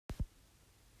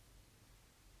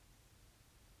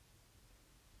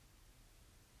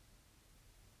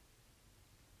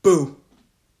Boo!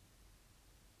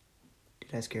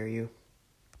 Did I scare you?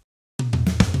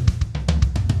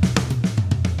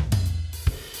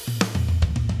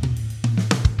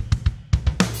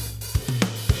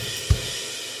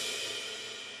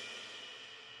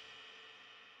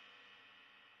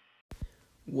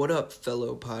 What up,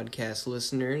 fellow podcast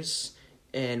listeners,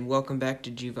 and welcome back to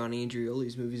Giovanni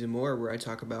Andrioli's Movies and More, where I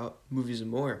talk about movies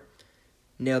and more.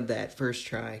 Nailed that first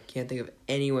try. Can't think of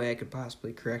any way I could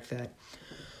possibly correct that.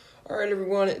 Alright,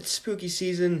 everyone, it's spooky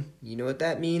season. You know what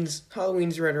that means.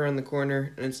 Halloween's right around the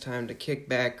corner, and it's time to kick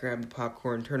back, grab the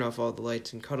popcorn, turn off all the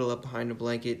lights, and cuddle up behind a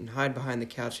blanket and hide behind the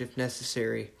couch if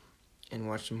necessary, and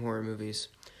watch some horror movies.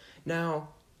 Now,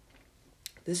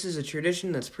 this is a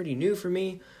tradition that's pretty new for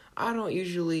me. I don't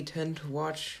usually tend to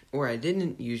watch, or I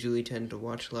didn't usually tend to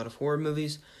watch a lot of horror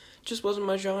movies. It just wasn't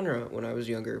my genre when I was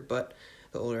younger, but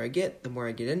the older I get, the more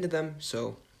I get into them,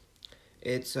 so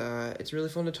it's really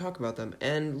fun to talk about them.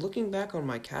 And looking back on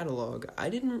my catalog, I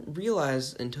didn't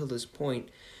realize until this point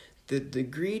the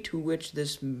degree to which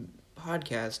this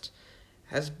podcast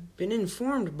has been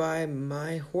informed by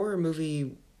my horror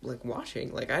movie,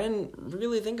 watching. I didn't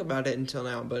really think about it until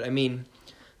now, but I mean,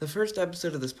 the first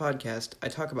episode of this podcast, I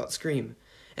talk about Scream.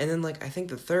 And then, I think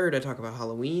the third, I talk about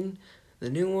Halloween,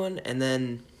 the new one. And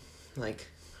then, I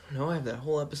have that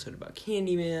whole episode about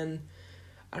Candyman.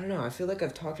 I don't know, I feel like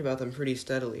I've talked about them pretty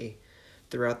steadily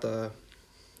throughout the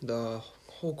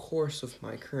whole course of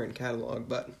my current catalog.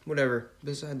 But whatever,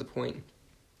 beside the point.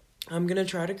 I'm going to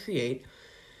try to create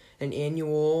an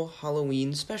annual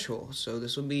Halloween special. So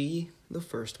this will be the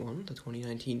first one, the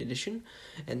 2019 edition,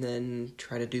 and then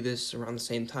try to do this around the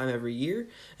same time every year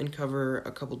and cover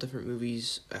a couple different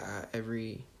movies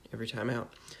every time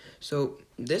out. So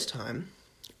this time,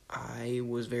 I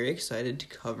was very excited to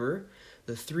cover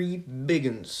the three big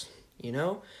uns,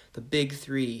 the big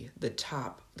three, the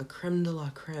top, the creme de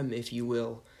la creme, if you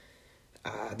will.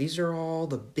 These are all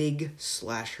the big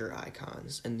slasher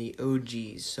icons and the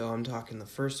OGs. So I'm talking the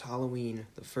first Halloween,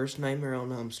 the first Nightmare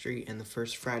on Elm Street, and the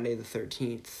first Friday the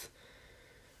 13th.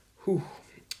 Whew.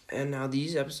 And now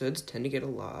these episodes tend to get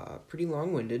pretty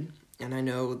long-winded, and I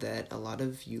know that a lot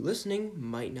of you listening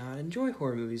might not enjoy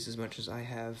horror movies as much as I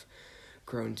have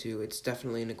grown to. It's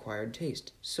definitely an acquired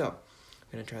taste. So I'm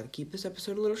going to try to keep this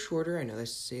episode a little shorter. I know I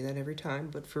say that every time,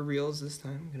 but for reals this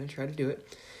time, I'm going to try to do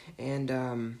it. And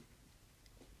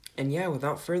yeah,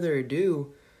 without further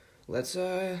ado, let's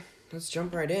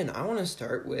jump right in. I want to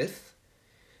start with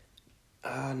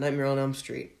Nightmare on Elm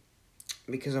Street,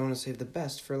 because I want to save the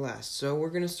best for last. So we're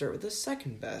going to start with the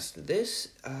second best. This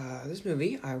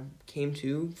movie I came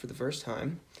to for the first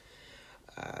time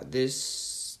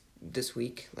this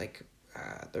week,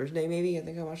 Thursday maybe. I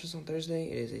think I watched this on Thursday.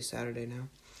 It is a Saturday now.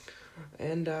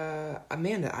 And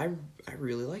Amanda, I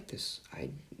really like this. I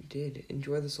did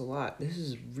enjoy this a lot. This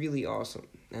is really awesome.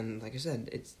 And like I said,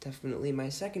 it's definitely my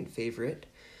second favorite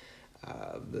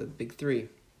of the big three.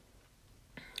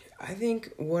 I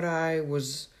think what I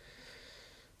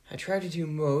tried to do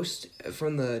most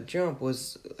from the jump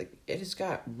was, it has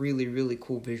got really, really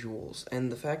cool visuals.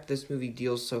 And the fact this movie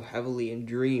deals so heavily in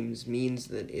dreams means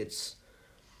that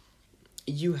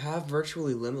you have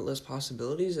virtually limitless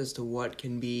possibilities as to what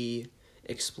can be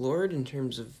explored in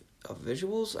terms of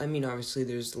visuals. I mean, obviously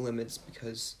there's limits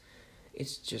because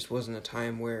it just wasn't a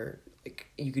time where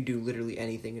you could do literally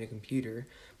anything in a computer.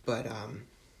 But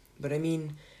I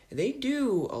mean, they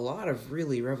do a lot of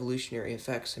really revolutionary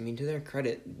effects. I mean, to their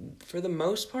credit, for the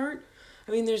most part.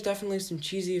 I mean, there's definitely some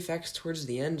cheesy effects towards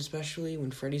the end, especially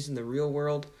when Freddy's in the real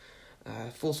world.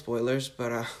 Full spoilers,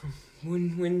 but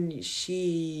when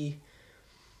she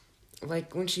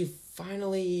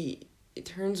finally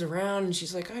turns around and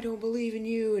she's like, "I don't believe in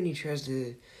you," and he tries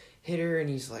to hit her and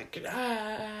he's like,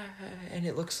 "Ah," and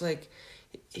it looks like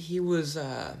he was,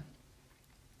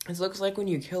 it looks like when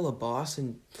you kill a boss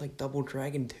in, Double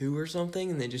Dragon 2 or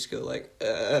something, and they just go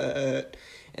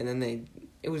and then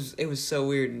it was so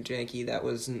weird and janky. That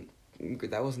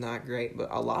was not great, but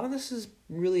a lot of this is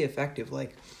really effective.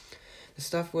 The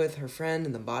stuff with her friend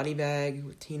in the body bag,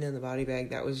 with Tina in the body bag,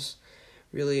 that was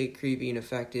really creepy and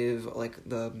effective.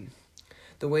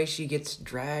 The way she gets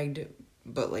dragged,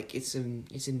 but it's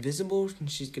invisible and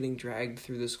she's getting dragged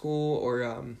through the school,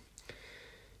 or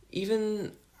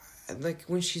even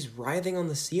when she's writhing on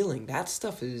the ceiling, that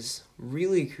stuff is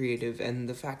really creative. And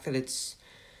the fact that it's,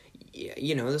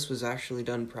 this was actually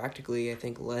done practically, I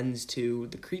think lends to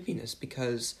the creepiness,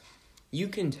 because you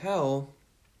can tell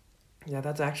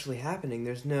that's actually happening.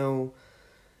 There's no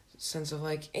sense of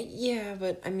yeah,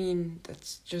 but I mean,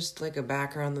 that's just a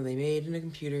background that they made in a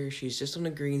computer. She's just on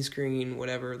a green screen,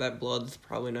 whatever. That blood's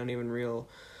probably not even real.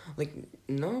 Like,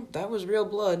 no, that was real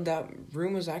blood. That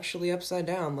room was actually upside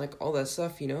down. Like, all that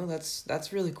stuff,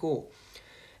 that's really cool.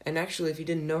 And actually, if you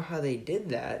didn't know how they did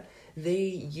that, they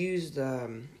used a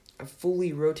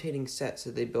fully rotating set.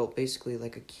 So they built basically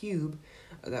like a cube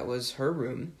that was her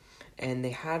room, and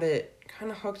they had it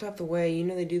kind of hooked up the way,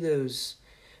 they do those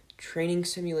training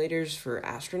simulators for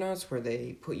astronauts where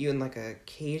they put you in like a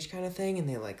cage kind of thing, and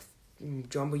they like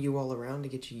jumble you all around to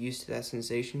get you used to that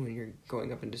sensation when you're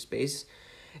going up into space.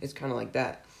 It's kind of like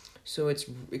that. So it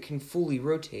can fully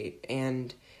rotate,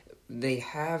 and they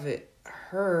have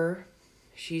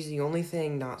she's the only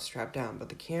thing not strapped down, but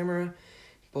the camera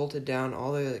bolted down.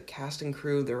 All the cast and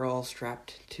crew, they're all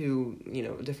strapped to,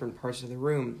 different parts of the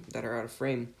room that are out of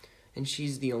frame, and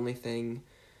she's the only thing.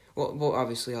 Well,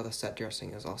 obviously all the set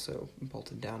dressing is also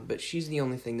bolted down, but she's the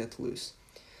only thing that's loose.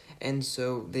 And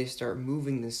so they start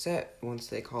moving the set once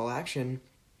they call action,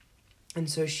 and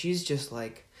so she's just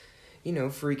like,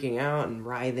 freaking out and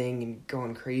writhing and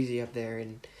going crazy up there,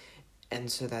 and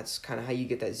so that's kind of how you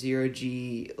get that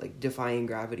 0G, like, defying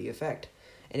gravity effect.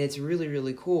 And it's really,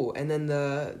 really cool. And then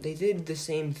they did the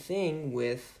same thing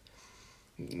with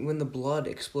when the blood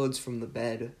explodes from the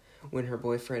bed, when her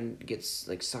boyfriend gets,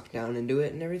 like, sucked down into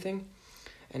it and everything.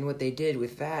 And what they did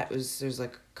with that was there's,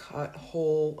 like, a cut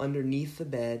hole underneath the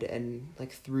bed and,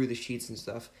 like, through the sheets and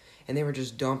stuff. And they were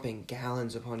just dumping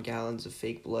gallons upon gallons of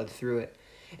fake blood through it.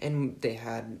 And they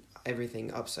had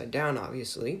everything upside down,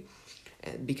 obviously,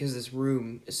 because this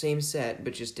room, same set,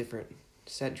 but just different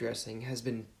set dressing, has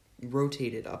been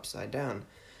rotated upside down.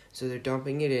 So they're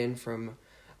dumping it in from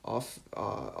off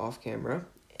camera,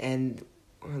 and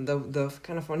the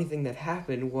kind of funny thing that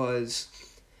happened was,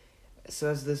 so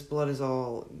as this blood is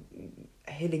all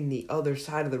hitting the other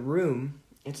side of the room,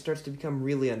 it starts to become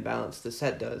really unbalanced, the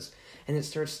set does, and it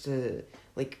starts to,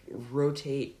 like,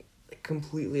 rotate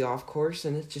completely off course,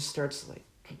 and it just starts,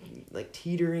 like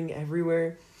teetering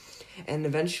everywhere, and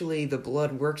eventually the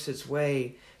blood works its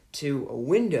way to a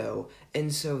window,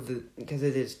 and so because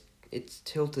it's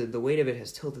tilted, the weight of it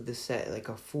has tilted the set like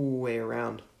a full way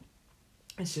around.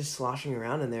 It's just sloshing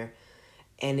around in there,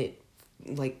 and it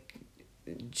like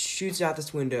shoots out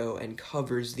this window and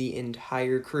covers the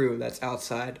entire crew that's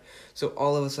outside. So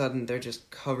all of a sudden they're just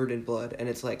covered in blood, and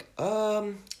it's like,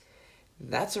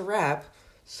 that's a wrap.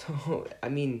 So I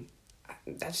mean,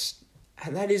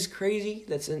 that is crazy.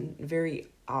 That's a very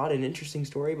odd and interesting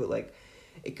story, but like,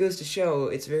 it goes to show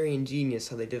it's very ingenious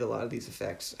how they did a lot of these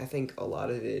effects. I think a lot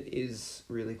of it is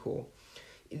really cool.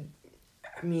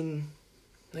 I mean,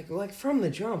 like from the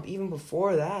jump, even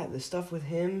before that, the stuff with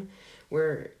him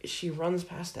where she runs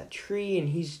past that tree and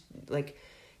he's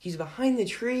behind the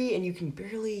tree and you can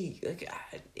barely, like,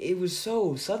 it was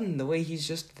so sudden the way he's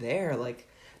just there. Like,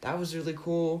 that was really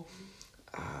cool.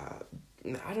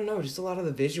 I don't know, just a lot of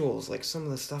the visuals, like some of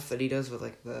the stuff that he does with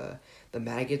like the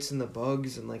maggots and the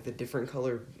bugs and like the different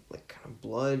color, like, kind of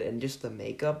blood, and just the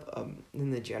makeup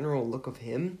and the general look of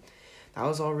him. That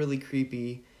was all really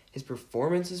creepy. His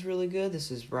performance is really good. This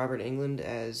is Robert Englund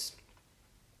as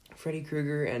Freddy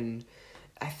Krueger, and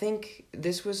I think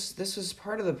this was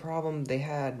part of the problem they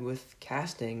had with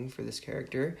casting for this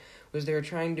character, was they were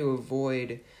trying to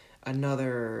avoid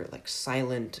another, like,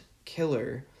 silent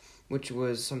killer, which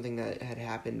was something that had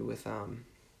happened with,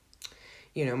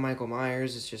 Michael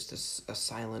Myers is just a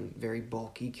silent, very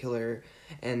bulky killer,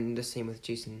 and the same with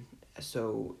Jason.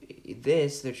 So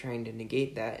they're trying to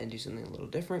negate that and do something a little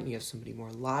different. You have somebody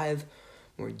more live,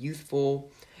 more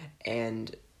youthful,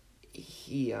 and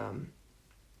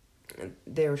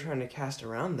they were trying to cast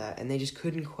around that, and they just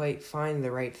couldn't quite find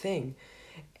the right thing.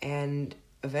 And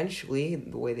eventually,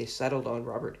 the way they settled on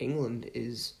Robert Englund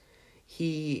is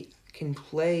he can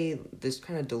play this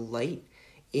kind of delight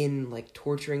in, like,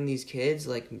 torturing these kids,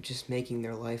 like, just making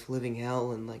their life living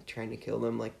hell and, like, trying to kill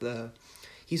them. Like,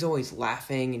 he's always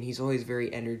laughing and he's always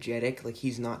very energetic. Like,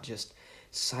 he's not just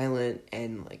silent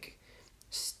and, like,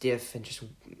 stiff and just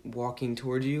walking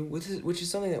towards you, which is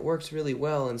something that works really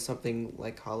well in something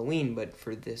like Halloween, but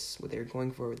for this, what they're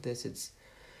going for with this,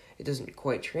 it doesn't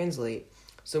quite translate.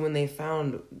 So when they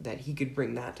found that he could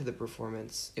bring that to the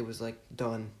performance, it was like,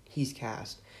 done, he's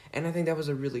cast. And I think that was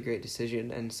a really great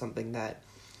decision, and something that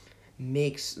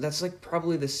that's like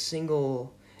probably the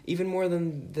single, even more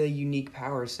than the unique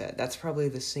power set, that's probably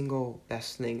the single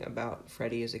best thing about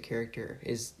Freddy as a character,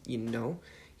 is,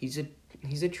 he's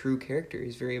a true character.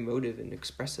 He's very emotive and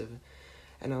expressive,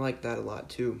 and I like that a lot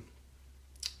too.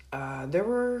 There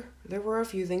were a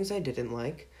few things I didn't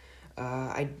like.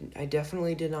 I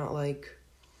definitely did not like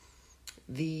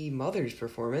the mother's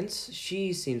performance.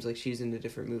 She seems like she's in a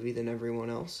different movie than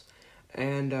everyone else.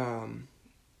 And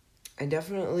I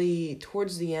definitely,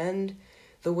 towards the end,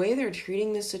 the way they're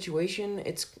treating this situation,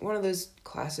 it's one of those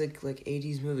classic, like,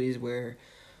 80s movies where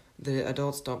the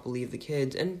adults don't believe the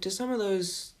kids. And to some of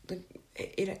those, like,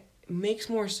 it makes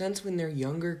more sense when they're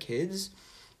younger kids.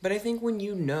 But I think when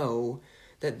you know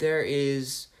that there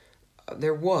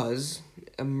was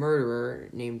a murderer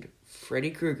named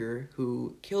Freddy Krueger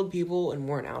who killed people and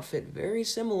wore an outfit very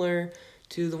similar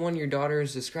to the one your daughter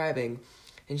is describing,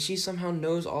 and she somehow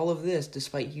knows all of this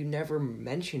despite you never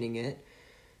mentioning it,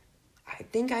 I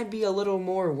think I'd be a little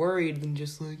more worried than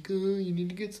just like, oh, you need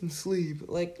to get some sleep.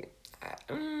 Like,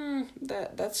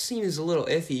 that seems a little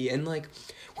iffy. And like,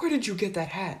 where did you get that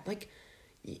hat? Like,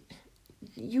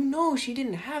 you know she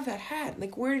didn't have that hat.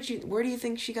 Like, where do you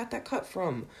think she got that cut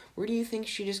from? Where do you think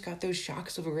she just got those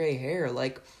shocks of gray hair?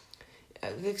 Like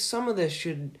some of this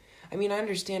should... I mean, I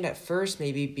understand at first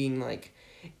maybe being like,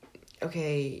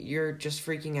 okay, you're just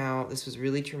freaking out. This was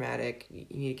really traumatic. You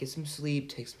need to get some sleep,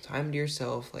 take some time to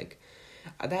yourself. Like,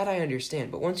 that I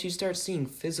understand. But once you start seeing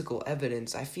physical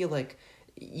evidence, I feel like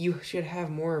you should have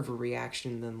more of a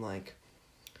reaction than like,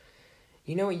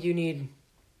 you know what you need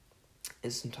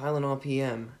is some Tylenol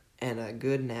PM and a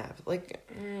good nap. Like,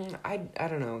 I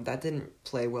don't know. That didn't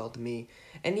play well to me.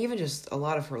 And even just a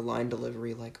lot of her line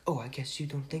delivery, like, oh, I guess you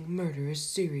don't think murder is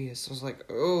serious. I was like,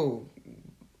 oh,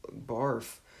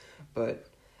 barf. But,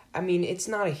 I mean, it's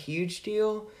not a huge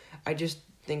deal. I just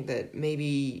think that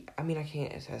maybe, I mean, I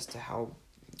can't attest to how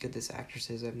good this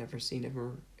actress is. I've never seen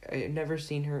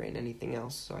her in anything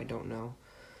else, so I don't know.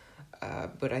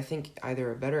 But I think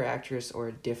either a better actress or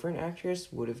a different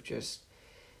actress would have just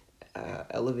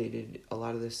elevated a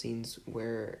lot of the scenes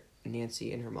where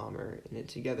Nancy and her mom are in it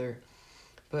together.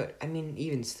 But, I mean,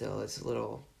 even still, it's a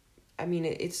little... I mean,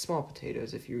 it's small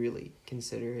potatoes if you really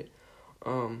consider it.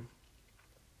 And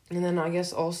then I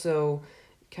guess also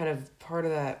kind of part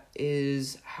of that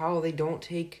is how they don't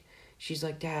take... She's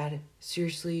like, Dad,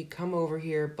 seriously, come over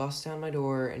here, bust down my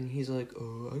door. And he's like,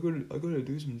 oh, I gotta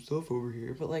do some stuff over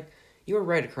here. But, like, you're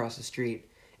right across the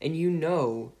street. And you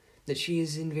know that she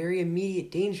is in very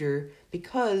immediate danger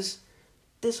because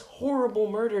this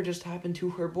horrible murder just happened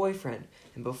to her boyfriend.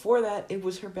 And before that, it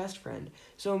was her best friend.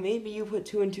 So maybe you put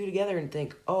two and two together and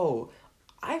think, oh,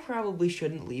 I probably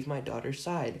shouldn't leave my daughter's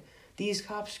side. These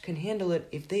cops can handle it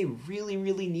if they really,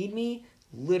 really need me.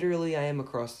 Literally, I am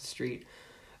across the street.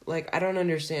 Like, I don't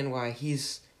understand why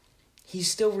he's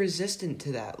still resistant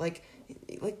to that. Like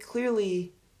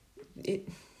clearly, it...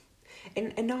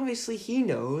 And obviously he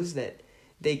knows that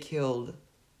they killed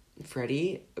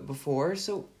Freddy before,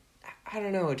 so I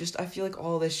don't know, just I feel like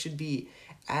all this should be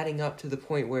adding up to the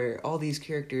point where all these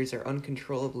characters are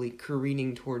uncontrollably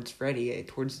careening towards Freddy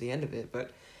towards the end of it,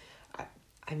 but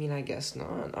I mean, I guess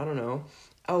not. I don't know.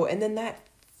 Oh, and then that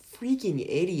freaking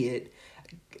idiot,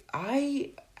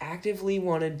 I actively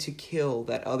wanted to kill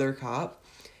that other cop,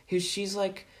 because she's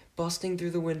like busting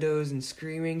through the windows and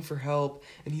screaming for help,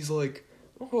 and he's like,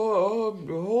 oh,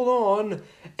 hold on.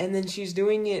 And then she's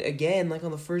doing it again, like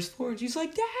on the first floor, and she's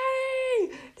like,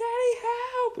 Daddy,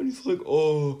 help. And he's like,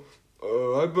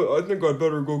 I think I'd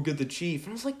better go get the chief.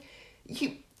 And I was like,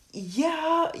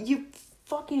 you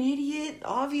fucking idiot.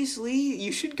 Obviously,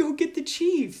 you should go get the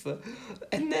chief.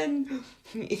 And then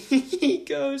he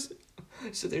goes,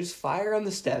 so there's fire on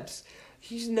the steps.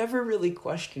 He's never really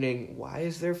questioning, why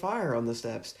is there fire on the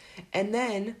steps? And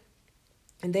then...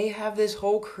 And they have this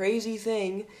whole crazy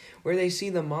thing where they see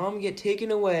the mom get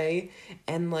taken away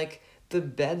and, like, the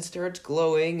bed starts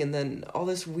glowing and then all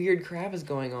this weird crap is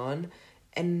going on.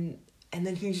 And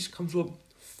then he just comes up,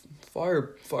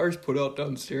 fire's put out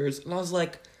downstairs. And I was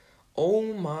like,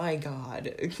 oh my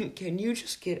god, can you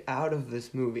just get out of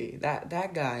this movie?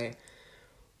 That guy,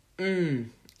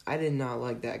 I did not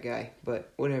like that guy.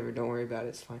 But whatever, don't worry about it,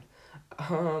 it's fine.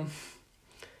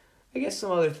 I guess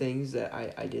some other things that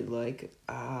I did like.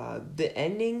 The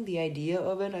ending, the idea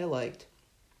of it, I liked.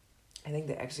 I think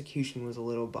the execution was a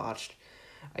little botched.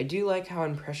 I do like how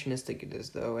impressionistic it is,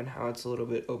 though, and how it's a little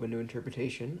bit open to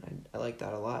interpretation. I like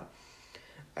that a lot.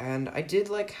 And I did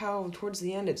like how, towards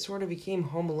the end, it sort of became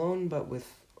Home Alone, but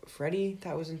with Freddy.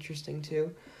 That was interesting,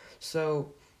 too.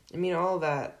 So, I mean, all of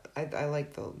that, I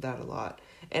liked that a lot.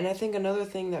 And I think another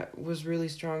thing that was really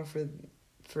strong for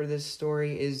this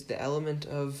story is the element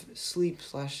of sleep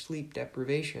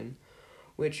deprivation,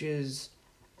 which is,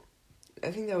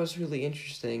 I think that was really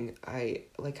interesting. I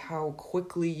like how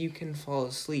quickly you can fall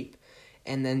asleep,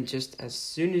 and then just as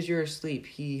soon as you're asleep,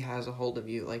 he has a hold of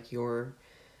you, like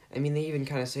I mean, they even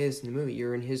kind of say this in the movie,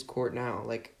 you're in his court now,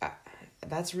 like,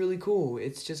 that's really cool.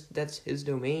 It's just, that's his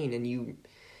domain, and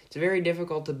it's very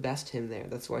difficult to best him there.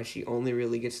 That's why she only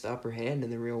really gets the upper hand in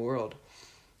the real world.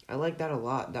 I like that a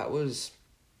lot. That was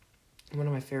one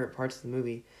of my favorite parts of the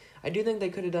movie. I do think they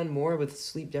could have done more with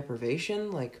sleep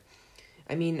deprivation. Like,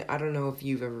 I mean, I don't know if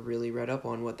you've ever really read up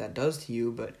on what that does to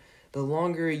you, but the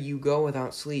longer you go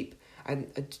without sleep,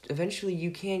 eventually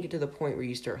you can get to the point where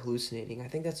you start hallucinating. I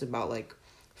think that's about like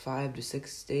 5 to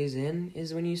 6 days in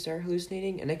is when you start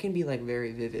hallucinating, and it can be like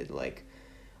very vivid, like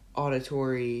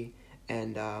auditory,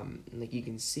 and like you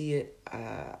can see it.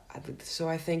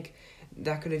 I think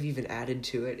that could have even added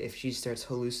to it if she starts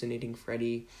hallucinating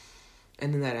Freddy,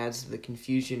 and then that adds to the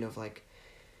confusion of like,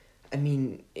 I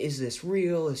mean, is this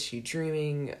real? Is she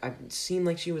dreaming? It seemed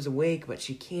like she was awake, but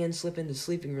she can slip into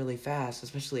sleeping really fast,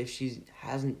 especially if she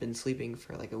hasn't been sleeping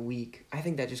for like a week. I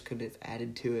think that just could have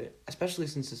added to it, especially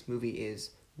since this movie is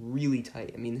really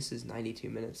tight. I mean, this is 92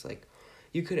 minutes. Like,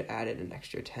 you could have added an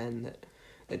extra 10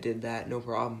 that did that, no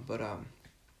problem. But, I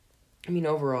mean,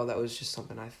 overall, that was just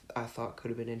something I thought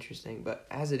could have been interesting. But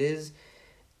as it is,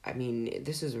 I mean,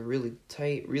 this is a really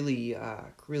tight, really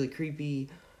creepy,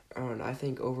 and I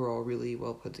think overall really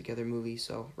well put together movie.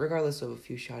 So regardless of a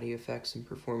few shoddy effects and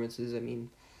performances, I mean,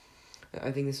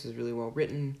 I think this is really well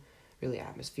written, really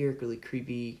atmospheric, really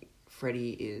creepy.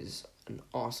 Freddy is an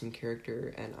awesome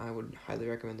character, and I would highly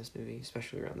recommend this movie,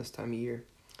 especially around this time of year.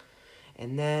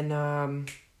 And then,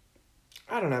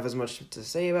 I don't have as much to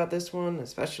say about this one,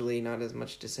 especially not as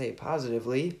much to say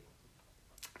positively.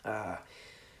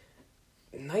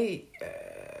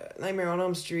 Nightmare on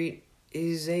Elm Street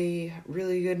is a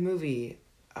really good movie,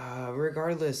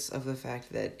 regardless of the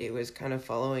fact that it was kind of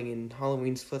following in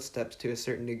Halloween's footsteps to a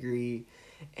certain degree,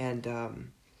 and,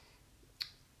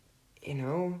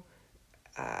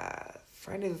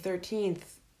 Friday the 13th,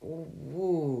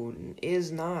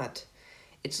 is not.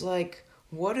 It's like,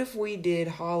 what if we did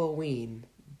Halloween,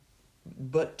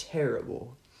 but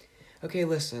terrible? Okay,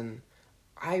 listen,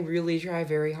 I really try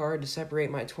very hard to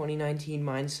separate my 2019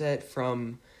 mindset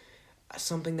from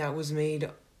something that was made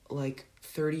like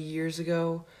 30 years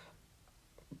ago,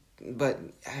 but,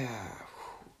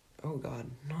 oh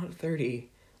god, not 30,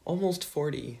 almost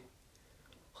 40.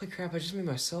 Holy crap, I just made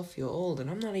myself feel old, and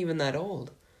I'm not even that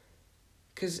old,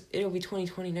 because it'll be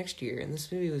 2020 next year, and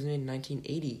this movie was made in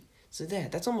 1980, so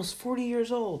that's almost 40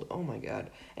 years old. Oh my god.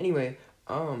 Anyway,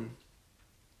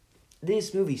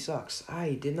 this movie sucks.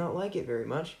 I did not like it very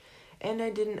much, and I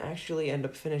didn't actually end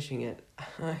up finishing it.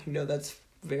 I know that's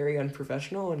very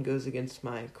unprofessional and goes against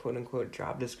my quote-unquote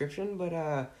job description, but,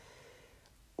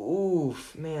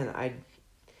 man, I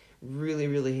really,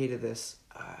 really hated this.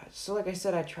 So like I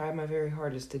said, I tried my very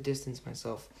hardest to distance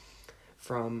myself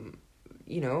from,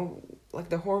 like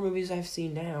the horror movies I've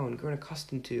seen now and grown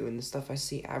accustomed to, and the stuff I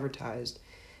see advertised.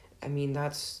 I mean,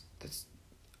 that's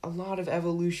a lot of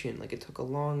evolution. Like, it took a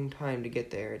long time to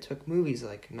get there. It took movies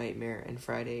like Nightmare and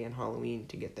Friday and Halloween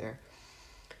to get there.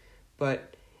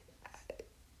 But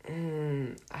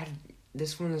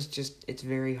this one is just, it's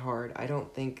very hard. I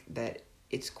don't think that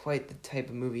it's quite the type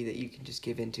of movie that you can just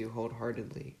give into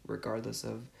wholeheartedly, regardless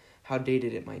of how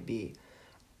dated it might be.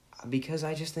 Because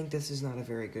I just think this is not a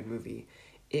very good movie.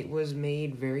 It was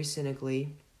made very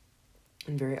cynically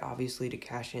and very obviously to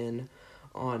cash in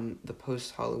on the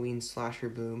post-Halloween slasher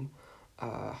boom.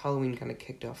 Halloween kind of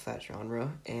kicked off that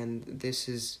genre, and this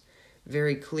is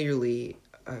very clearly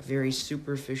a very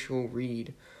superficial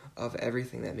read of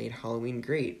everything that made Halloween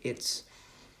great. It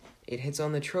hits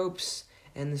on the tropes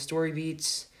and the story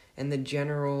beats and the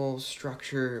general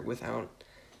structure without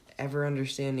ever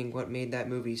understanding what made that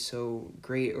movie so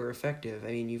great or effective.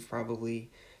 I mean, you've probably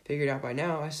figured out by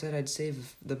now, I said I'd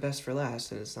save the best for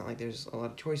last, and it's not like there's a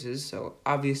lot of choices, so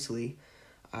obviously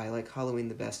I like Halloween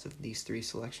the best of these three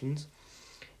selections,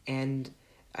 and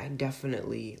I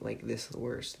definitely like this the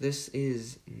worst. This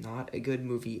is not a good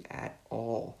movie at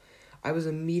all. I was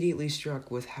immediately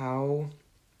struck with how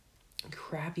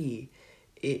crappy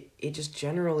it just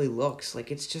generally looks.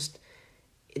 Like, it's just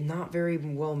not very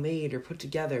well made or put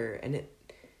together, and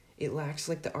it lacks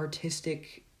like the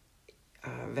artistic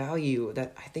value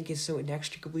that I think is so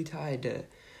inextricably tied to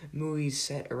movies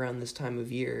set around this time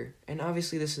of year. And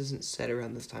obviously this isn't set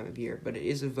around this time of year, but it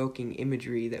is evoking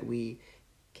imagery that we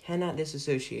cannot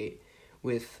disassociate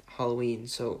with Halloween.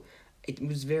 So it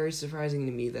was very surprising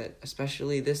to me that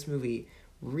especially this movie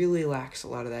really lacks a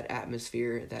lot of that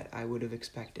atmosphere that I would have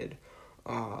expected.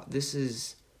 This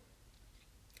is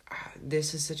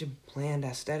such a bland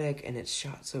aesthetic, and it's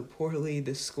shot so poorly.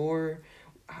 The score,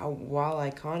 while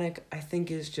iconic, I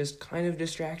think is just kind of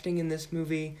distracting in this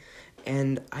movie,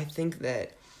 and I think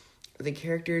that the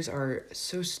characters are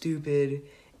so stupid,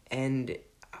 and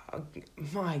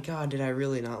my god, did I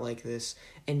really not like this.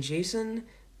 And Jason,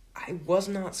 I was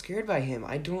not scared by him.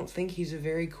 I don't think he's a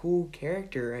very cool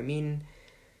character. I mean,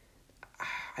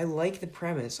 I like the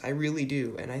premise, I really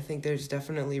do, and I think there's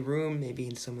definitely room, maybe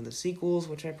in some of the sequels,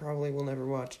 which I probably will never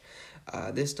watch.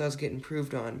 This does get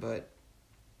improved on, but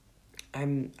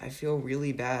I feel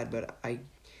really bad, but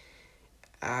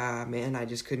man, I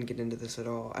just couldn't get into this at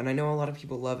all. And I know a lot of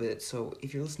people love it, so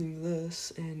if you're listening to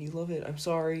this and you love it, I'm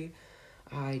sorry.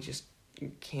 I just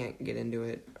can't get into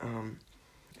it.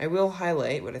 I will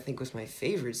highlight what I think was my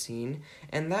favorite scene,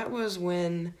 and that was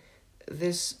when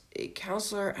this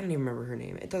counselor, I don't even remember her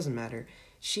name, it doesn't matter.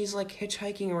 She's like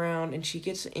hitchhiking around and she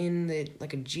gets in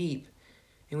a Jeep,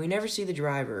 and we never see the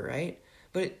driver, right?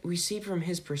 But we see from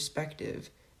his perspective,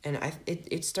 and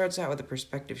it starts out with a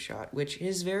perspective shot, which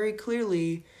is very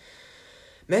clearly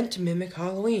meant to mimic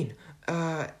Halloween.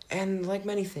 And like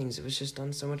many things, it was just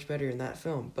done so much better in that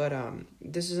film. But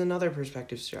this is another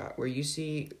perspective shot where you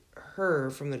see her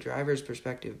from the driver's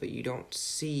perspective, but you don't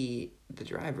see the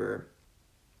driver.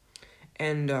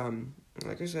 And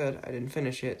like I said, I didn't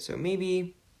finish it, so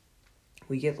maybe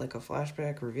we get like a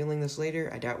flashback revealing this later.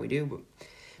 I doubt we do,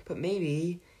 but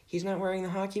maybe he's not wearing the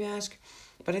hockey mask.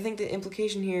 But I think the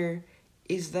implication here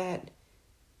is that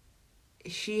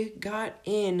she got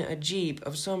in a Jeep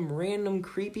of some random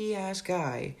creepy-ass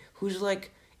guy who's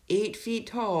like 8 feet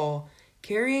tall,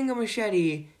 carrying a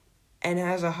machete, and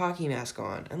has a hockey mask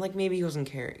on. And like maybe he wasn't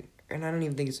carrying, and I don't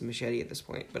even think it's a machete at this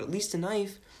point, but at least a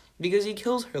knife, because he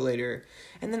kills her later.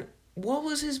 And then what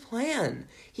was his plan?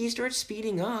 He starts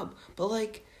speeding up, but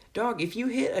like, dog, if you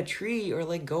hit a tree or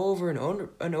like go over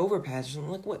an overpass or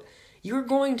something, like what? You're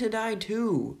going to die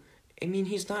too. I mean,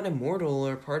 he's not immortal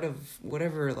or part of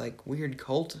whatever, like, weird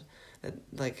cult that,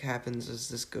 like, happens as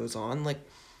this goes on. Like,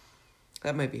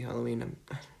 that might be Halloween.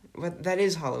 But that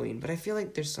is Halloween. But I feel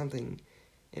like there's something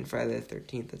in Friday the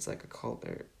 13th that's like a cult,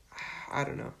 or I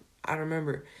don't know. I don't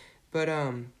remember. But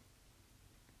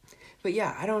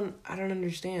yeah, I don't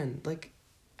understand. Like,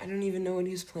 I don't even know what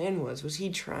his plan was. Was he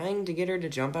trying to get her to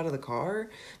jump out of the car?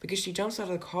 Because she jumps out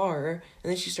of the car, and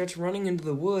then she starts running into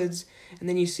the woods, and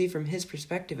then you see from his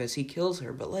perspective as he kills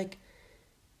her. But, like,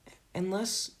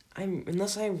 unless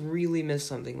I really missed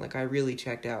something, like, I really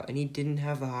checked out, and he didn't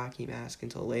have the hockey mask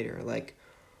until later, like,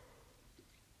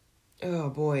 oh,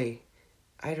 boy,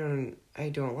 I don't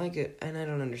like it, and I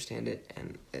don't understand it,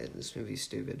 and this movie's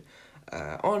stupid.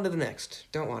 On to the next.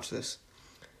 Don't watch this.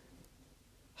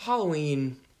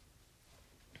 Halloween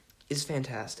is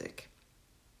fantastic.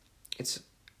 It's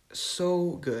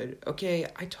so good. Okay,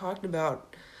 I talked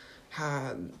about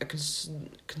how a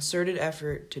concerted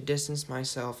effort to distance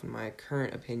myself and my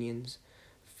current opinions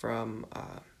from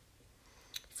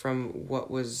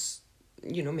what was,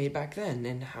 made back then,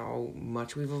 and how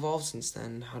much we've evolved since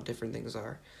then, how different things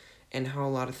are, and how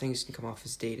a lot of things can come off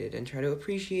as dated, and try to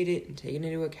appreciate it and take it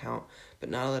into account, but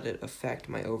not let it affect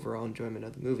my overall enjoyment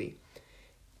of the movie.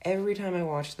 Every time I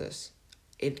watch this,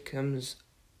 it becomes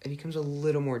a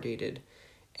little more dated,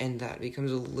 and that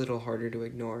becomes a little harder to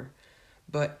ignore.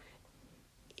 But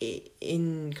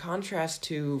in contrast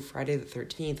to Friday the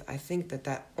 13th, I think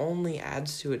that only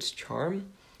adds to its charm,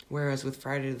 whereas with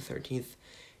Friday the 13th,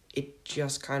 it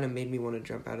just kind of made me want to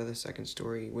jump out of the second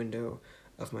story window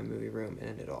of my movie room and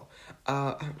end it all.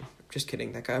 Just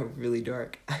kidding, that got really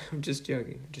dark. I'm just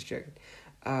joking.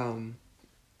 I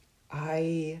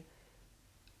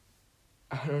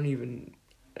don't even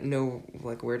know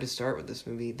like where to start with this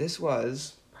movie. This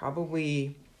was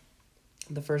probably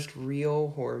the first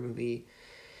real horror movie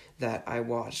that I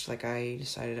watched. Like, I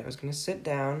decided I was going to sit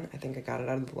down. I think I got it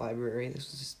out of the library. This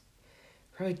was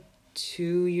probably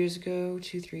 3 years ago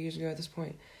at this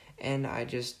point. And I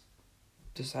just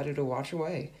decided to watch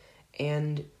away.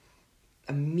 And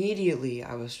immediately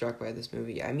I was struck by this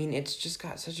movie. I mean, it's just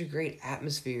got such a great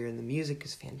atmosphere, and the music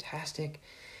is fantastic.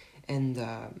 And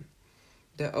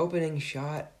the opening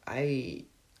shot, I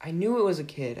knew it was a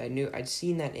kid. I'd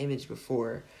seen that image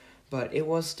before, but it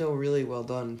was still really well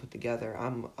done and put together.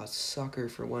 I'm a sucker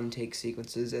for one-take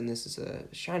sequences, and this is a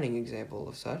shining example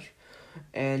of such.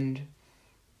 And,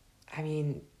 I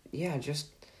mean, yeah, just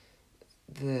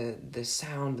the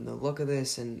sound and the look of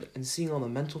this, and seeing all the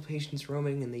mental patients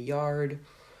roaming in the yard,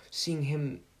 seeing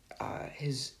him,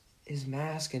 his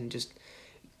mask, and just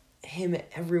him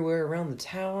everywhere around the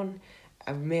town.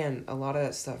 Man, a lot of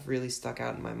that stuff really stuck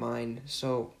out in my mind.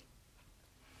 So,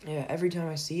 yeah, every time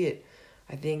I see it,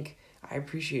 I think I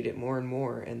appreciate it more and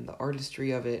more, and the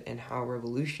artistry of it, and how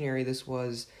revolutionary this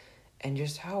was, and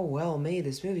just how well made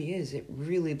this movie is. It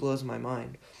really blows my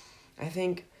mind. I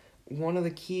think one of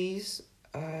the keys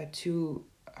to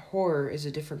horror is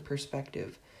a different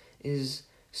perspective, is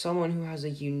someone who has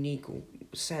a unique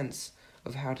sense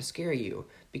of how to scare you,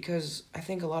 because I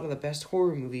think a lot of the best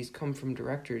horror movies come from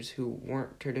directors who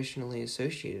weren't traditionally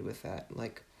associated with that.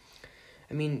 Like,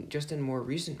 I mean, just in more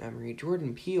recent memory,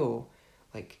 Jordan Peele,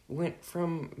 like, went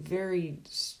from very,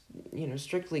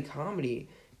 strictly comedy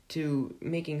to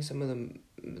making some of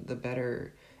the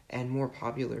better and more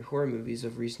popular horror movies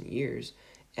of recent years.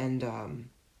 And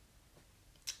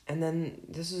then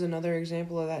this is another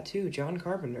example of that too. John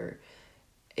Carpenter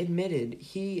admitted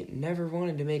he never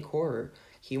wanted to make horror.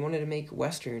 He wanted to make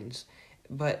westerns,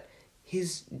 but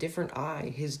his different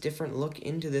eye, his different look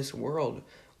into this world,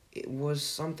 it was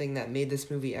something that made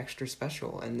this movie extra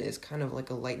special, and is kind of like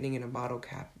a lightning in a bottle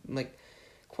cap, like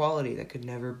quality that could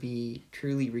never be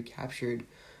truly recaptured,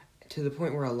 to the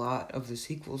point where a lot of the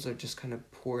sequels are just kind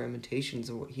of poor imitations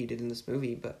of what he did in this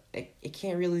movie, but it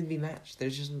can't really be matched.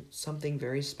 There's just something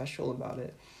very special about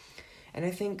it. And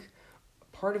I think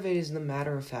part of it is the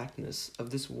matter-of-factness of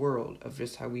this world, of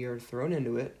just how we are thrown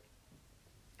into it,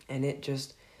 and it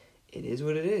is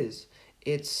what it is.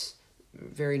 It's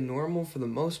very normal for the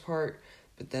most part,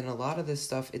 but then a lot of this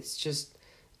stuff, it's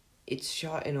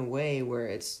shot in a way where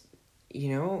it's,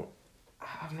 oh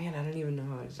man, I don't even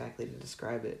know how exactly to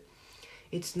describe it.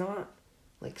 It's not,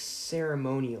 like,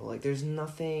 ceremonial. Like, there's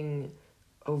nothing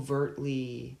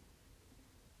overtly,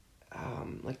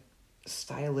 like,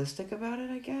 stylistic about it,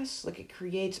 I guess. Like, it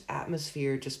creates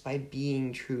atmosphere just by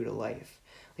being true to life.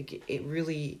 Like, it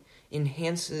really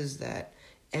enhances that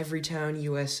Everytown,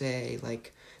 USA,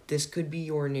 like, this could be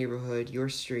your neighborhood, your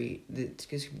street.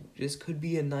 This could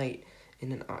be a night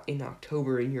in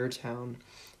October in your town.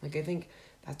 Like, I think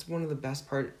that's one of the best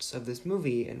parts of this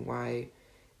movie, and why,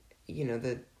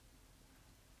 the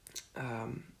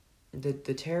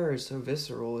terror is so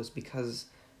visceral, is because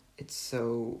it's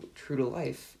so true to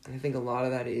life. And I think a lot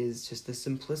of that is just the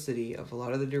simplicity of a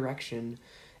lot of the direction,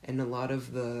 and a lot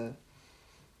of the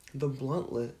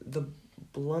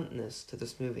bluntness to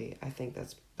this movie. I think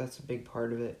that's a big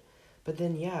part of it. But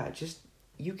then, just,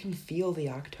 you can feel the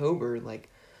October, like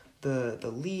the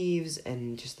leaves,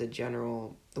 and just the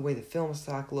way the film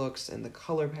stock looks, and the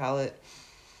color palette.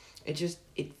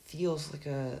 It feels like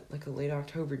a late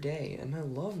October day, and I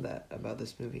love that about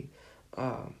this movie.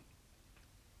 And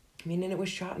it was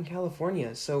shot in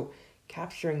California, so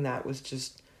capturing that was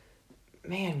just,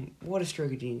 man, what a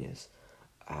stroke of genius.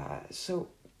 So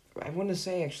I want to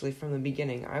say, actually, from the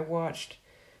beginning,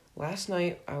 last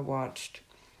night I watched,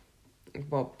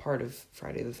 part of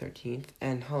Friday the 13th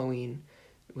and Halloween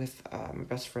with my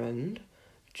best friend,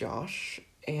 Josh,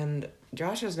 and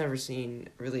Josh has never seen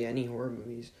really any horror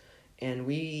movies, and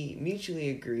we mutually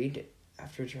agreed,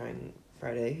 after trying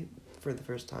Friday for the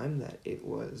first time, that it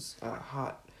was a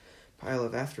hot pile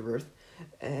of afterbirth,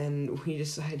 and we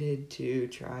decided to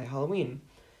try Halloween.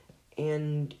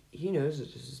 And he knows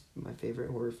that this is my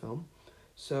favorite horror film,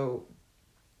 so,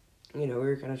 we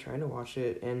were kind of trying to watch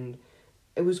it, and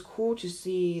it was cool to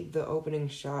see the opening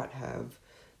shot have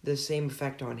the same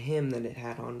effect on him that it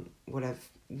had on what I've,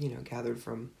 gathered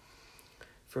from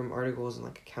articles and,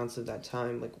 like, accounts of that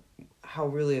time, like, how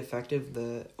really effective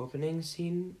the opening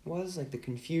scene was, like, the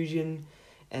confusion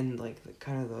and, like, the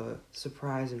kind of the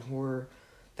surprise and horror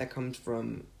that comes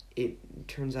from it.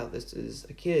 Turns out this is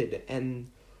a kid, and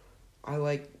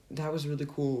that was really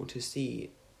cool to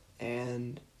see.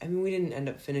 And we didn't end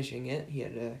up finishing it. He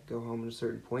had to go home at a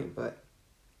certain point, but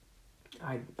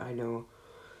I know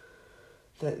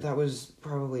that was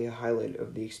probably a highlight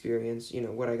of the experience,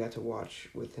 what I got to watch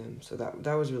with him. So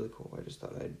that was really cool. I just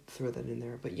thought I'd throw that in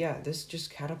there. But yeah, this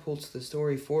just catapults the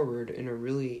story forward in a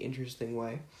really interesting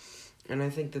way. And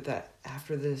I think that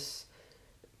after this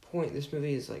point, this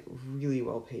movie is, like, really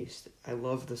well paced. I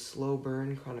love the slow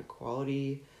burn kind of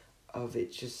quality of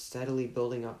it, just steadily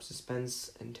building up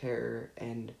suspense and terror.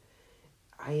 And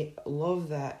I love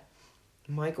that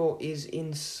Michael is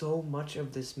in so much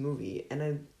of this movie, and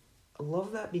I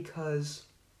love that because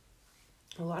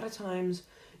a lot of times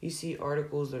you see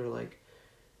articles that are like,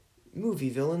 movie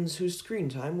villains whose screen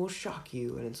time will shock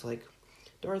you, and it's like,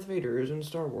 Darth Vader is in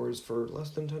Star Wars for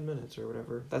less than 10 minutes or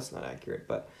whatever. That's not accurate,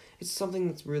 but it's something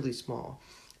that's really small.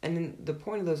 And then the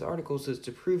point of those articles is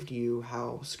to prove to you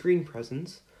how screen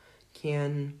presence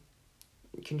can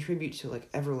contribute to, like,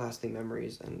 everlasting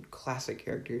memories and classic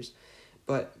characters,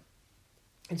 but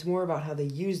it's more about how they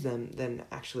use them than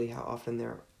actually how often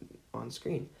they're on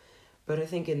screen. But I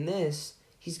think in this,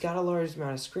 he's got a large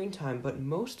amount of screen time, but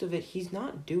most of it, he's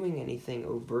not doing anything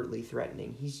overtly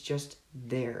threatening. He's just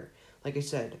there. Like I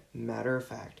said, matter of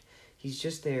fact. He's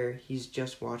just there, he's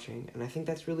just watching, and I think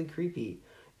that's really creepy.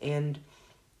 And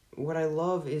what I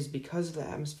love is, because of the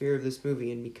atmosphere of this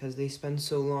movie, and because they spend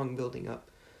so long building up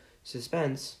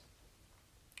suspense,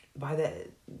 by the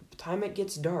time it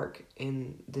gets dark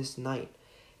in this night,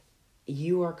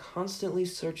 you are constantly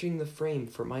searching the frame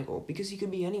for Michael because he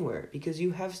could be anywhere, because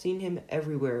you have seen him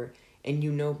everywhere, and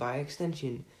you know by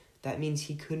extension that means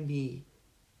he could be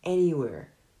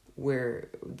anywhere where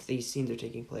these scenes are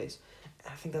taking place.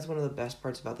 And I think that's one of the best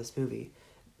parts about this movie.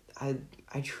 I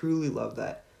truly love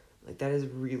that. Like, that is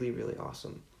really, really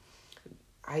awesome.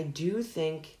 I do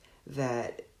think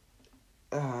that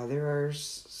there are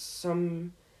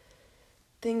some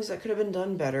things that could have been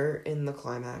done better in the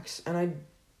climax, and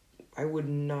I would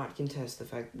not contest the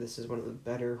fact that this is one of the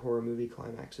better horror movie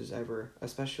climaxes ever,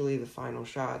 especially the final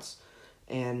shots,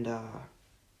 and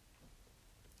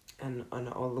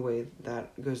all the way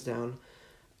that goes down.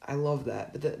 I love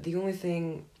that. But the only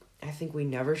thing, I think we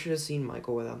never should have seen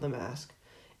Michael without the mask,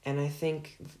 and I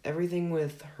think everything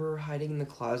with her hiding in the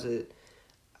closet,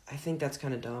 I think that's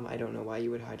kind of dumb. I don't know why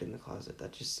you would hide in the closet.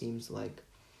 That just seems like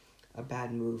a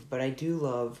bad move. But I do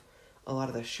love a lot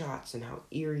of the shots and how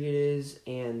eerie it is,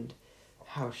 and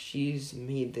how she's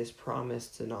made this promise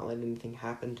to not let anything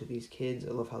happen to these kids. I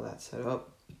love how that's set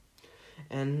up.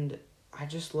 And I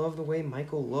just love the way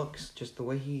Michael looks, just the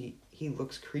way he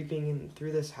looks creeping in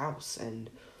through this house. And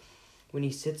when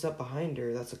he sits up behind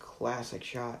her, that's a classic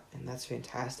shot, and that's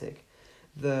fantastic.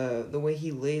 The way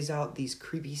he lays out these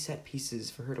creepy set pieces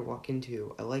for her to walk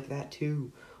into, I like that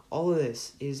too. All of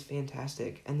this is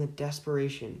fantastic, and the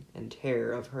desperation and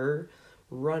terror of her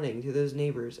running to those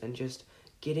neighbors and just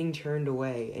getting turned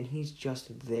away, and he's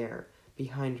just there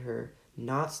behind her,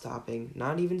 not stopping,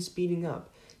 not even speeding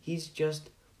up. He's just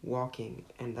walking,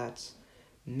 and that's,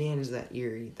 man, is that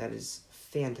eerie. That is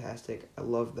fantastic. I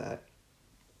love that.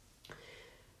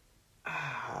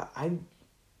 I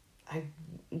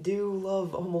do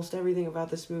love almost everything about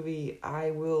this movie.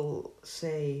 I will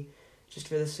say, just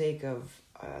for the sake of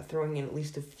throwing in at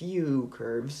least a few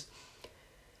curves,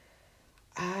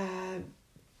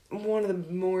 one of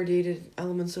the more dated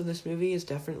elements of this movie is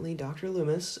definitely Dr.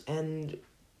 Loomis, and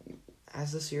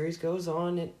as the series goes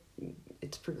on,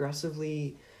 it's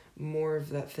progressively more of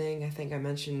that thing I think I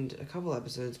mentioned a couple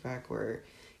episodes back, where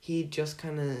he just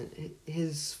kind of,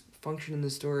 his function in the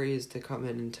story is to come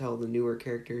in and tell the newer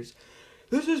characters,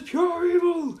 this is pure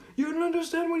evil, you don't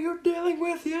understand what you're dealing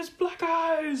with, he has black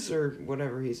eyes, or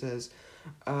whatever he says.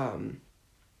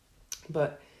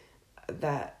 But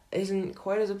that isn't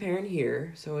quite as apparent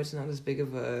here, so it's not as big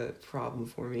of a problem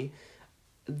for me.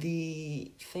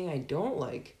 The thing I don't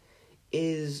like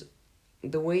is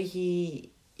the way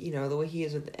he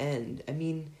is at the end. I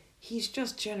mean, he's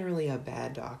just generally a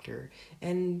bad doctor,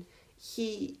 and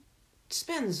he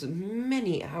spends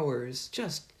many hours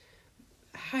just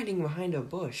hiding behind a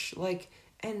bush,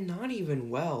 and not even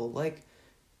well.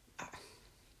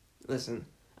 Listen,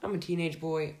 I'm a teenage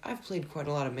boy, I've played quite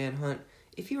a lot of Manhunt.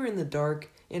 If you're in the dark,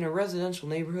 in a residential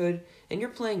neighborhood, and you're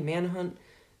playing Manhunt,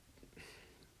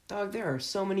 dog, there are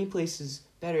so many places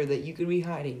better that you could be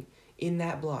hiding in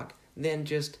that block than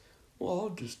just, well, I'll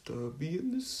just be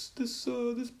in this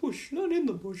bush. Not in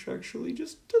the bush, actually,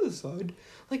 just to the side.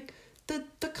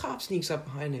 The cop sneaks up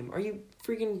behind him. Are you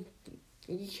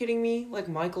kidding me?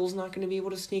 Michael's not going to be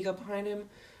able to sneak up behind him?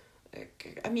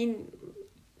 I mean,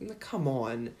 come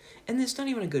on. And it's not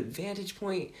even a good vantage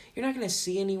point. You're not going to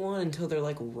see anyone until they're,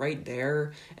 right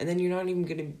there, and then you're not even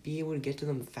going to be able to get to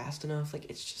them fast enough.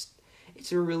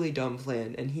 It's a really dumb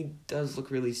plan, and he does look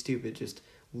really stupid, just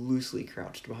loosely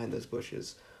crouched behind those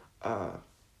bushes. But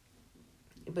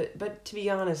to be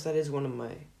honest, that is one of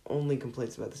my only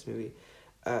complaints about this movie.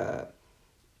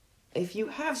 If you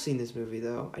have seen this movie,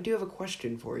 though, I do have a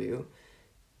question for you.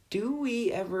 Do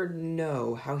we ever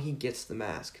know how he gets the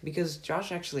mask? Because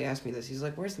Josh actually asked me this. He's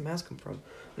like, where's the mask come from?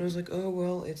 And I was like, oh,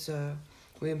 well, it's a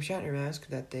William Shatner mask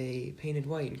that they painted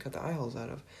white and cut the eye holes out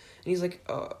of. And he's like,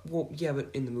 well, yeah, but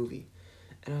in the movie.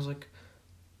 And I was like,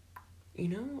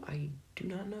 I do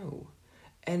not know.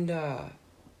 And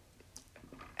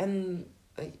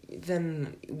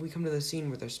then we come to the scene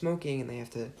where they're smoking and they have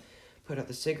to put out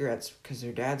the cigarettes because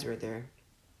their dad's right there.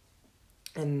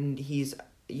 And he's,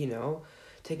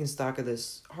 taking stock of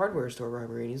this hardware store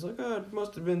robbery, and he's like, it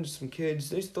must have been some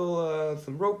kids. They stole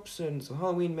some ropes and some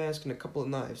Halloween masks and a couple of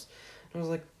knives. And I was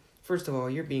like, first of all,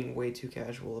 you're being way too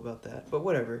casual about that, but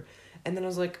whatever. And then I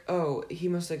was like, oh, he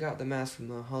must have got the mask from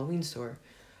the Halloween store.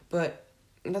 But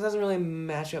that doesn't really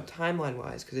match up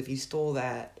timeline-wise, because if he stole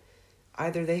that,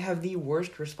 either they have the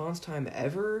worst response time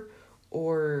ever,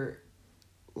 or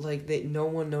that no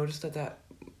one noticed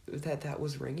that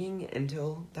was ringing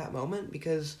until that moment,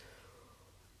 because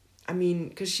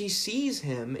she sees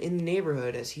him in the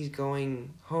neighborhood as he's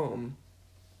going home.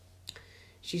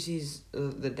 She sees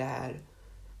the dad,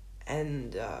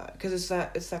 and because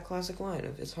it's that classic line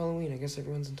of, it's Halloween, I guess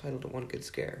everyone's entitled to one good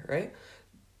scare, right?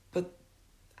 But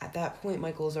at that point,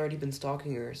 Michael has already been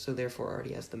stalking her, so therefore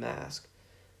already has the mask.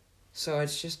 So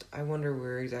it's just, I wonder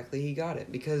where exactly he got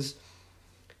it, because,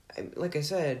 like I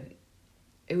said,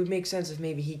 it would make sense if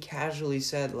maybe he casually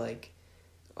said, like,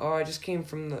 oh, I just came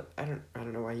from the, I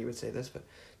don't know why he would say this, but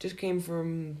just came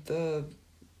from the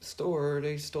store,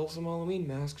 they stole some Halloween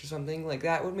masks or something, like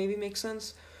that would maybe make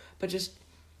sense, but just,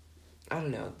 I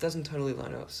don't know, it doesn't totally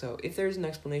line up. So if there's an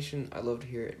explanation, I'd love to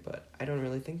hear it, but I don't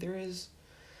really think there is.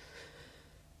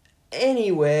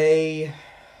 Anyway,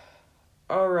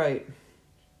 alright.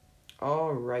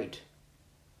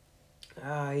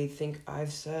 I think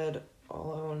I've said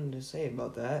all I wanted to say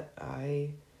about that.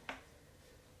 I'm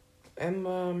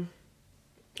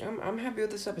happy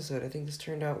with this episode. I think this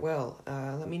turned out well.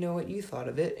 Let me know what you thought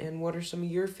of it, and what are some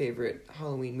of your favorite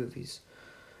Halloween movies?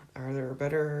 Are there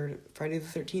better Friday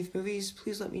the 13th movies?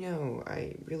 Please let me know.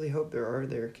 I really hope there are.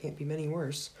 There can't be many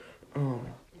worse.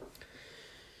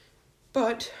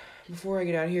 But before I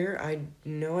get out of here, I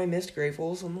know I missed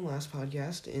Gratefuls on the last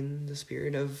podcast. In the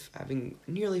spirit of having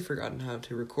nearly forgotten how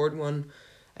to record one,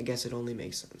 I guess it only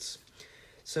makes sense.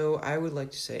 So I would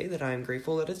like to say that I'm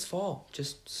grateful that it's fall,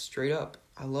 just straight up.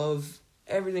 I love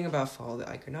everything about fall, the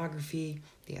iconography,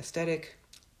 the aesthetic,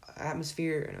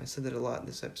 atmosphere, and I said that a lot in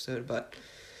this episode, but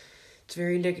it's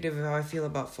very indicative of how I feel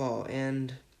about fall,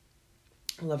 and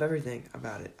I love everything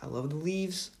about it. I love the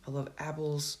leaves, I love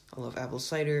apples, I love apple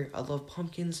cider, I love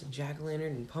pumpkins and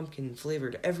jack-o'-lantern and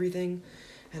pumpkin-flavored everything,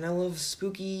 and I love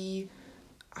spooky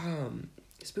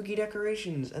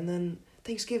decorations, and then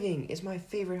Thanksgiving is my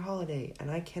favorite holiday, and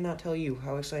I cannot tell you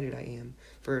how excited I am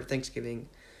for Thanksgiving.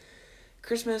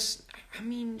 Christmas, I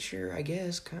mean, sure, I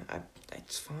guess,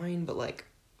 it's fine, but, like,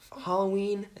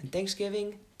 Halloween and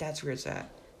Thanksgiving, that's where it's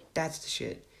at. That's the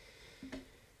shit.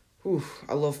 Whew,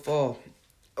 I love fall.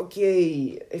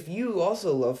 Okay, if you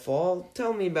also love fall,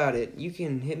 tell me about it. You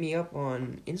can hit me up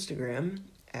on Instagram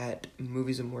at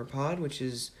Movies and More Pod, which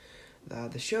is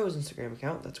the show's Instagram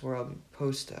account. That's where I'll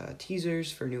post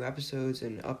teasers for new episodes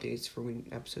and updates for when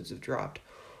episodes have dropped.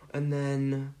 And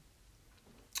then,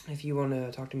 if you want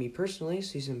to talk to me personally,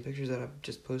 see some pictures that I've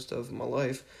just posted of my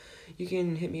life, you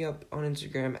can hit me up on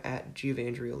Instagram at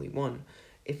Giovandrioli1.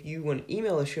 If you want to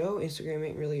email the show, Instagram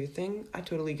ain't really your thing. I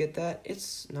totally get that.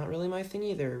 It's not really my thing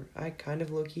either. I kind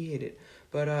of low-key hate it.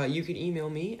 But you can email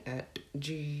me at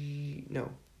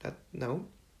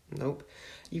Nope.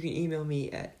 You can email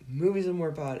me at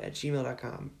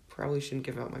moviesandmorepod@gmail.com. Probably shouldn't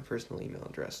give out my personal email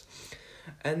address.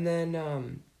 And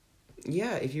then,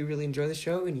 if you really enjoy the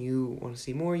show and you want to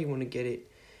see more, you want to get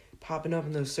it popping up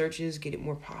in those searches, get it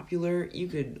more popular, you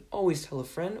could always tell a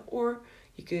friend, or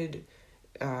you could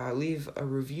leave a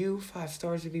review. 5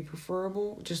 stars would be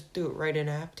preferable. Just do it right in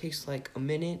app. Takes like a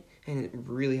minute, and it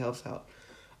really helps out.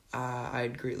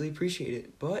 I'd greatly appreciate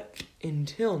it. But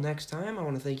until next time, I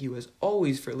want to thank you as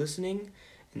always for listening,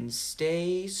 and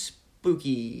stay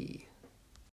spooky.